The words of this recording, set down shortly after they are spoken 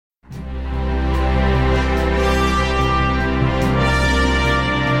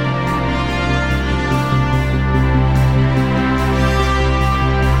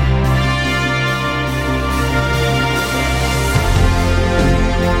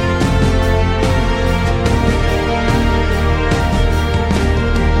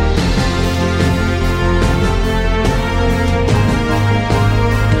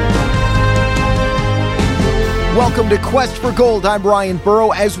Welcome to Quest for Gold. I'm Ryan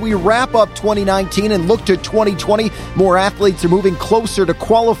Burrow. As we wrap up 2019 and look to 2020, more athletes are moving closer to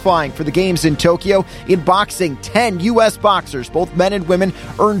qualifying for the games in Tokyo. In boxing, 10 U.S. boxers, both men and women,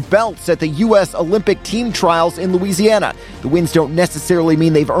 earned belts at the U.S. Olympic team trials in Louisiana. The wins don't necessarily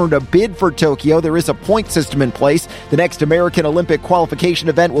mean they've earned a bid for Tokyo. There is a point system in place. The next American Olympic qualification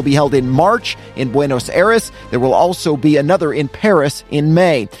event will be held in March in Buenos Aires. There will also be another in Paris in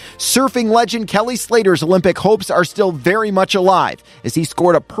May. Surfing legend Kelly Slater's Olympic hopes are still very much alive as he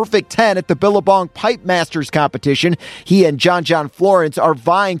scored a perfect 10 at the Billabong Pipe Masters competition. He and John Florence are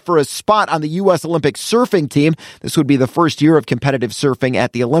vying for a spot on the U.S. Olympic surfing team. This would be the first year of competitive surfing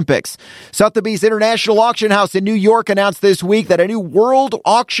at the Olympics. Sotheby's International Auction House in New York announced this week that a new world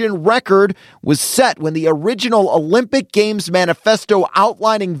auction record was set when the original Olympic Games manifesto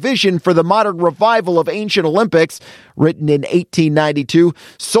outlining vision for the modern revival of ancient Olympics, written in 1892,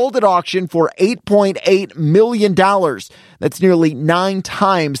 sold at auction for $8.8 million. That's nearly 9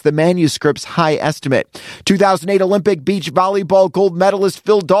 times the manuscript's high estimate. 2008 Olympic beach volleyball gold medalist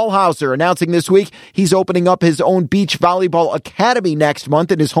Phil Dahlhauser announcing this week he's opening up his own beach volleyball academy next month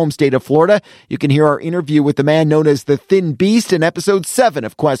in his home state of Florida. You can hear our interview with the man known as the Thin Beast in episode 7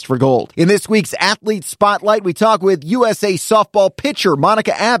 of Quest for Gold. In this week's Athlete Spotlight, we talk with USA softball pitcher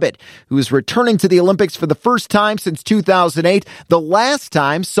Monica Abbott, who is returning to the Olympics for the first time since 2008, the last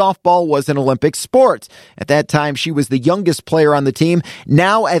time softball was an Olympic sport. At that time, she was the youngest player on the team.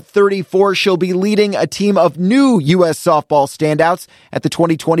 Now at 34, she'll be leading a team of new U.S. softball standouts at the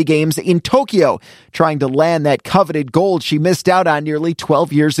 2020 games in Tokyo, trying to land that coveted gold she missed out on nearly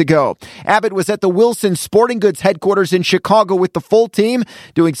 12 years ago. Abbott was at the Wilson Sporting Goods headquarters in Chicago with the full team,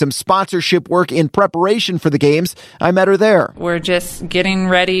 doing some sponsorship work in preparation for the games. I met her there. We're just getting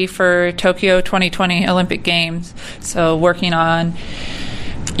ready for Tokyo 2020 Olympic Games, so working on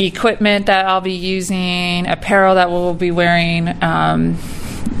equipment that I'll be using, apparel that we'll be wearing,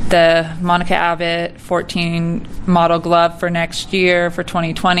 the Monica Abbott 14 model glove for next year for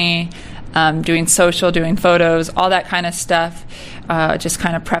 2020, doing social, doing photos, all that kind of stuff, just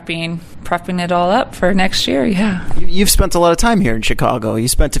kind of prepping it all up for next year. Yeah. You've spent a lot of time here in Chicago. You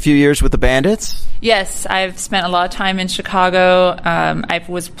spent a few years with the Bandits? Yes, I've spent a lot of time in Chicago. I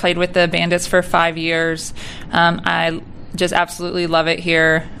played with the Bandits for 5 years. I just absolutely love it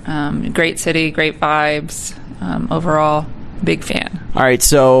here. Great city, great vibes. Overall, big fan. All right,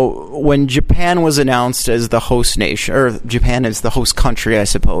 so when Japan was announced as the host nation, or Japan is the host country, I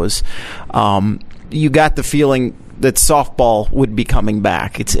suppose, you got the feeling that softball would be coming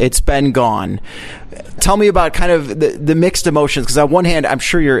back. It's been gone. Tell me about kind of the mixed emotions, because on one hand, I'm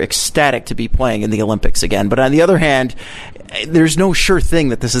sure you're ecstatic to be playing in the Olympics again, but on the other hand, there's no sure thing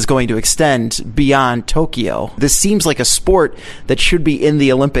that this is going to extend beyond Tokyo. This seems like a sport that should be in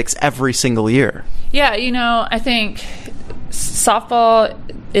the Olympics every single year. Yeah, I think softball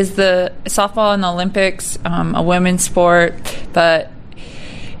in the Olympics, a women's sport, but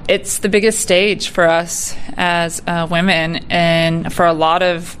it's the biggest stage for us as women, and for a lot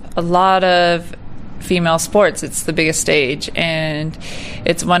of female sports, it's the biggest stage, and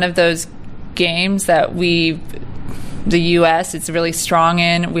it's one of those games that the U.S. it's really strong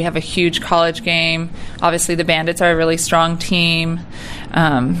in. We have a huge college game. Obviously, the Bandits are a really strong team.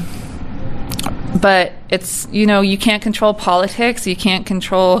 But it's, you can't control politics. You can't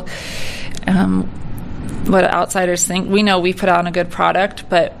control what outsiders think. We know we put out a good product,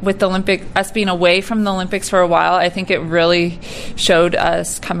 but with the us being away from the Olympics for a while, I think it really showed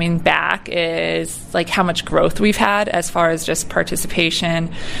us coming back is like how much growth we've had as far as just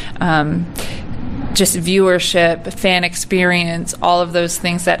participation, just viewership, fan experience, all of those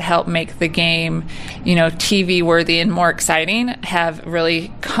things that help make the game, TV worthy and more exciting have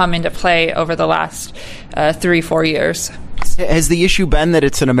really come into play over the last 3-4 years. Has the issue been that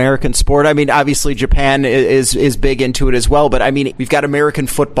it's an American sport? I mean, obviously Japan is big into it as well, but I mean, we've got American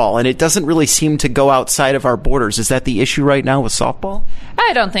football, and it doesn't really seem to go outside of our borders. Is that the issue right now with softball?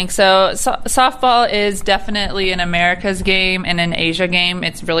 I don't think so. Softball is definitely an America's game and an Asia game.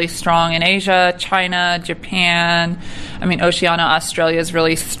 It's really strong in Asia, China, Japan. I mean, Oceania, Australia is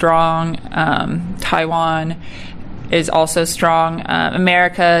really strong. Taiwan is also strong.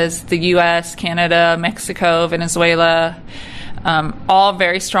 Americas, the U.S., Canada, Mexico, Venezuela, all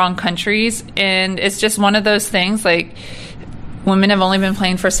very strong countries. And it's just one of those things, like, women have only been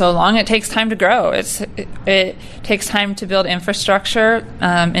playing for so long. It takes time to grow. It takes time to build infrastructure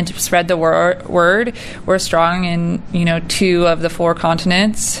and to spread the word. We're strong in 2 of the 4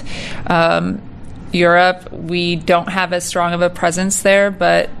 continents. Europe, we don't have as strong of a presence there,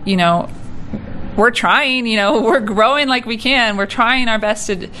 but we're trying, we're growing like we can. We're trying our best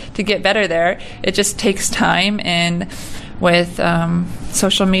to get better there. It just takes time, and with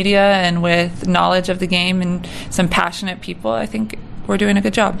social media and with knowledge of the game and some passionate people, I think we're doing a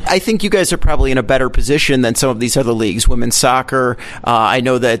good job. I think you guys are probably in a better position than some of these other leagues. Women's soccer, I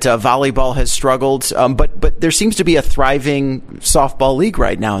know that volleyball has struggled, but there seems to be a thriving softball league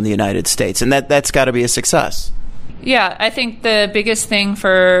right now in the United States, and that's got to be a success. Yeah, I think the biggest thing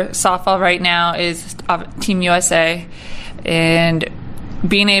for softball right now is Team USA, and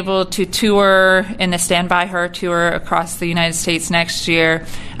being able to tour in the Stand By Her tour across the United States next year.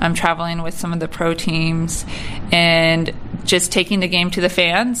 I'm traveling with some of the pro teams and just taking the game to the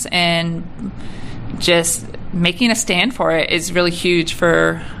fans and just making a stand for it is really huge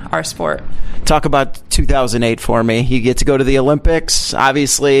for our sport. Talk about 2008 for me. You get to go to the Olympics,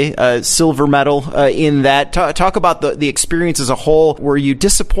 obviously, silver medal in that. Talk about the experience as a whole. Were you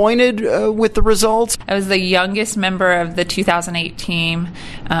disappointed with the results? I was the youngest member of the 2008 team.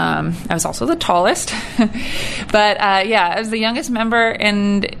 I was also the tallest. But I was the youngest member,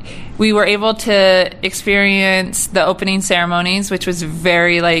 and we were able to experience the opening ceremonies, which was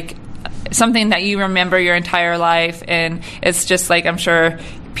very something that you remember your entire life. And it's just I'm sure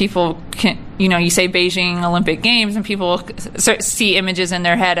people can, you say Beijing Olympic Games and people see images in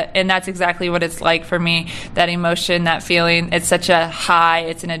their head, and that's exactly what it's like for me. That emotion, that feeling, it's such a high,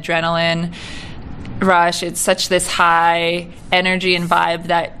 it's an adrenaline rush. It's such this high energy and vibe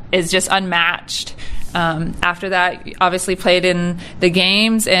that is just unmatched. After that, obviously played in the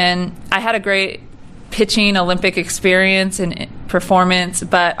games, and I had a great pitching Olympic experience and performance,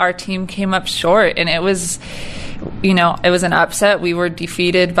 but our team came up short, and it was an upset. We were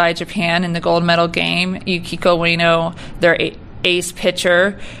defeated by Japan in the gold medal game. Yukiko Ueno, their ace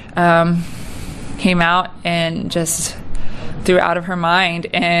pitcher, came out and just threw out of her mind.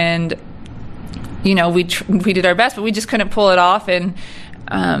 And, we did our best, but we just couldn't pull it off. And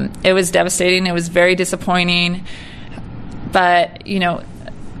it was devastating. It was very disappointing. But,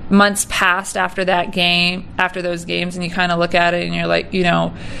 months passed after that game, after those games, and you kind of look at it and you're like,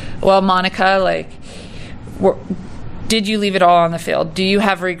 well, Monica, did you leave it all on the field? Do you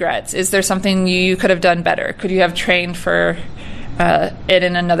have regrets? Is there something you could have done better? Could you have trained for it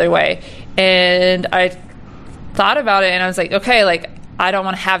in another way? And I thought about it, and I was like, okay, I don't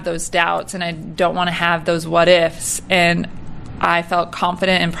want to have those doubts, and I don't want to have those what ifs. And I felt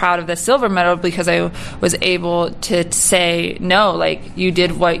confident and proud of the silver medal because I was able to say, no, you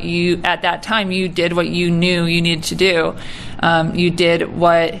did what at that time, you did what you knew you needed to do. You did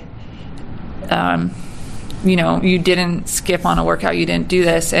what, you didn't skip on a workout. You didn't do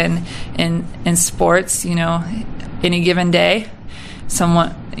this. And in sports, any given day,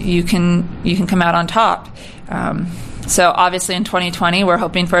 you can come out on top. So obviously in 2020, we're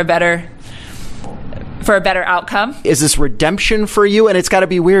hoping for a better outcome. Is this redemption for you? And it's got to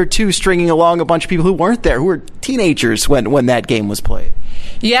be weird too, stringing along a bunch of people who weren't there, who were teenagers when that game was played.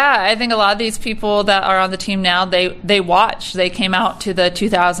 Yeah, I think a lot of these people that are on the team now, they watched. They came out to the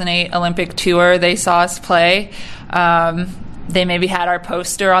 2008 Olympic tour. They saw us play. They maybe had our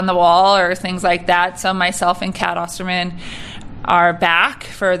poster on the wall or things like that. So myself and Kat Osterman are back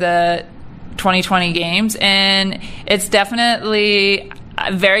for the 2020 games, and it's definitely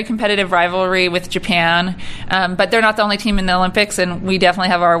a very competitive rivalry with Japan, but they're not the only team in the Olympics, and we definitely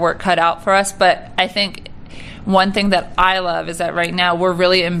have our work cut out for us. But I think one thing that I love is that right now we're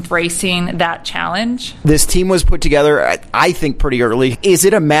really embracing that challenge. This team was put together, I think, pretty early. Is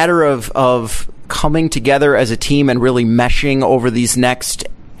it a matter of coming together as a team and really meshing over these next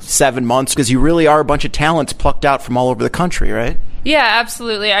 7 months? Because you really are a bunch of talents plucked out from all over the country, right? Yeah,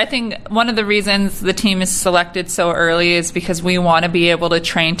 absolutely. I think one of the reasons the team is selected so early is because we want to be able to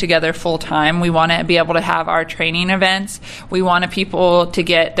train together full time. We want to be able to have our training events. We want people to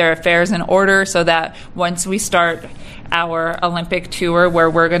get their affairs in order so that once we start our Olympic tour, where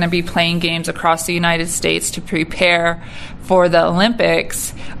we're going to be playing games across the United States to prepare for the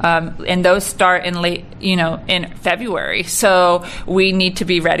Olympics, and those start in February. So we need to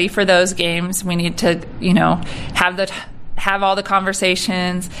be ready for those games. We need to, have all the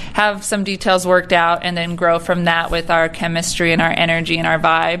conversations, have some details worked out, and then grow from that with our chemistry and our energy and our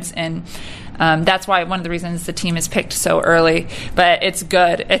vibes. And that's why one of the reasons the team is picked so early. But it's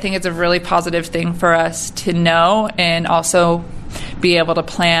good. I think it's a really positive thing for us to know and also be able to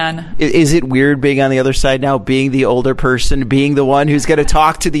plan. Is it weird being on the other side now, being the older person, being the one who's going to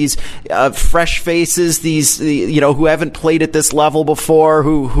talk to these fresh faces, these who haven't played at this level before,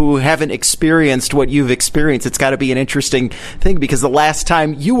 who haven't experienced what you've experienced? It's got to be an interesting thing because the last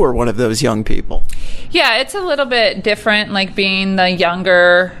time you were one of those young people. Yeah, it's a little bit different, being the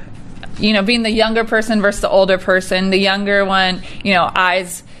younger being the younger person versus the older person. The younger one,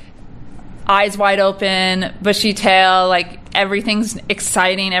 eyes wide open, bushy tail, like everything's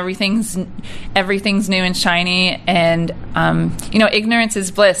exciting, everything's new and shiny, and ignorance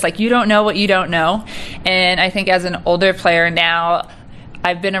is bliss. Like, you don't know what you don't know. And I think as an older player now,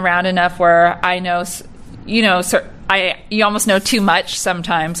 I've been around enough where I know, you almost know too much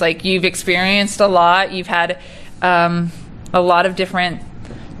sometimes. Like, you've experienced a lot, you've had a lot of different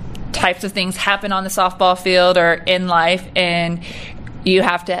types of things happen on the softball field or in life, and you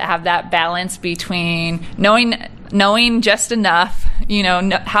have to have that balance between knowing just enough,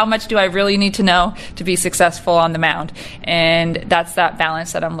 how much do I really need to know to be successful on the mound? And that's that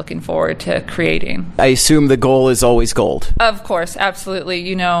balance that I'm looking forward to creating. I assume the goal is always gold. Of course,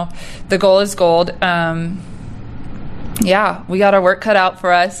 absolutely. The goal is gold. Yeah, we got our work cut out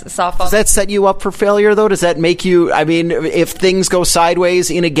for us. Softball. Does that set you up for failure, though? Does that make you, if things go sideways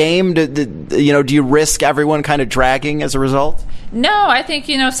in a game, do you risk everyone kind of dragging as a result? No, I think,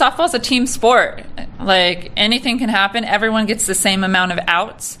 softball's a team sport. Like, anything can happen. Everyone gets the same amount of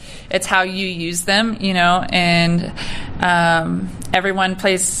outs. It's how you use them, and everyone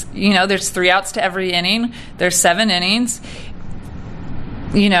plays, there's 3 outs to every inning. There's 7 innings.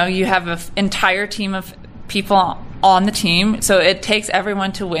 You have an entire team of people on the team, so it takes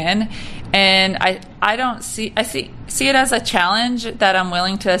everyone to win. And I see it as a challenge that I'm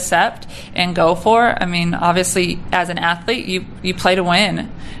willing to accept and go for. I mean, obviously, as an athlete, you play to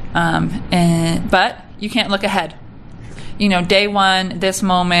win, but you can't look ahead. Day one, this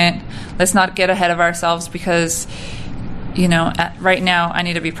moment, let's not get ahead of ourselves, because right now I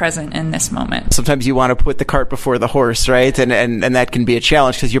need to be present in this moment. Sometimes you want to put the cart before the horse, right? And that can be a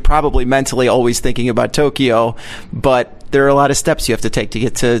challenge, because you're probably mentally always thinking about Tokyo, but there are a lot of steps you have to take to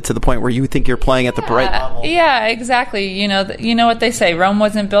get to the point where you think you're playing at the right level. Yeah, exactly. You know what they say, Rome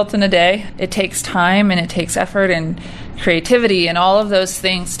wasn't built in a day. It takes time, and it takes effort and creativity and all of those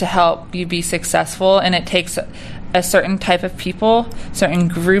things to help you be successful, and it takes a certain type of people, certain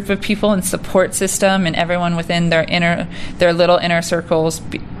group of people and support system, and everyone within their little inner circles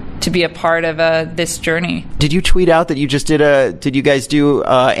to be a part of this journey. Did you tweet out that you just did you guys do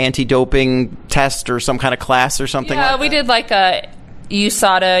anti-doping test or some kind of class or something? Yeah, we did like a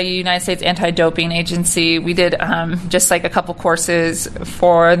USADA, United States Anti-Doping Agency. We did just like a couple courses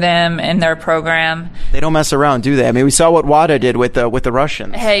for them in their program. They don't mess around, do they? I mean, we saw what WADA did with the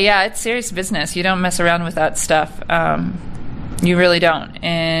Russians. Hey, yeah, it's serious business. You don't mess around with that stuff. You really don't.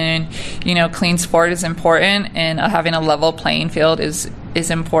 And, clean sport is important, and having a level playing field is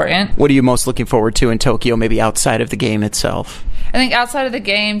important. What are you most looking forward to in Tokyo, maybe outside of the game itself? I think outside of the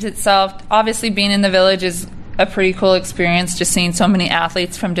games itself, obviously being in the village is a pretty cool experience, just seeing so many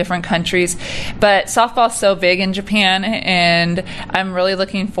athletes from different countries. But softball's so big in Japan, and I'm really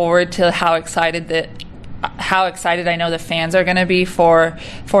looking forward to how excited I know the fans are going to be for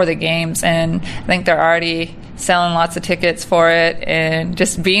the games. And I think they're already selling lots of tickets for it, and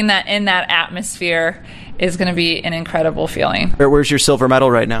just being in that atmosphere is going to be an incredible feeling. Where's your silver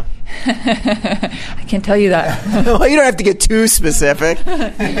medal right now? I can't tell you that. Well, you don't have to get too specific. No,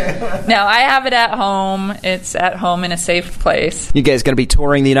 I have it at home. It's at home in a safe place. You guys going to be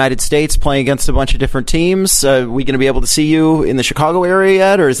touring the United States, playing against a bunch of different teams? Are we going to be able to see you in the Chicago area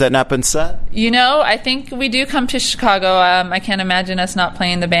yet, or has that not been set? I think we do come to Chicago. I can't imagine us not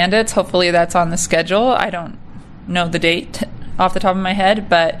playing the Bandits. Hopefully that's on the schedule. I don't know the date off the top of my head,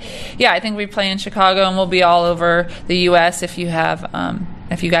 but yeah, I think we play in Chicago, and we'll be all over the U.S. if you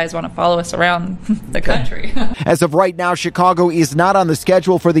guys want to follow us around the country. As of right now, Chicago is not on the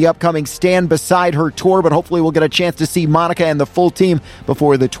schedule for the upcoming Stand Beside Her tour, but hopefully we'll get a chance to see Monica and the full team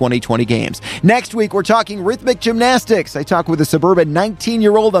before the 2020 games. Next week, we're talking rhythmic gymnastics. I talk with a suburban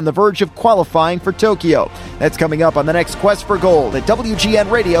 19-year-old on the verge of qualifying for Tokyo. That's coming up on the next Quest for Gold at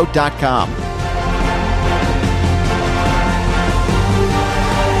WGNradio.com.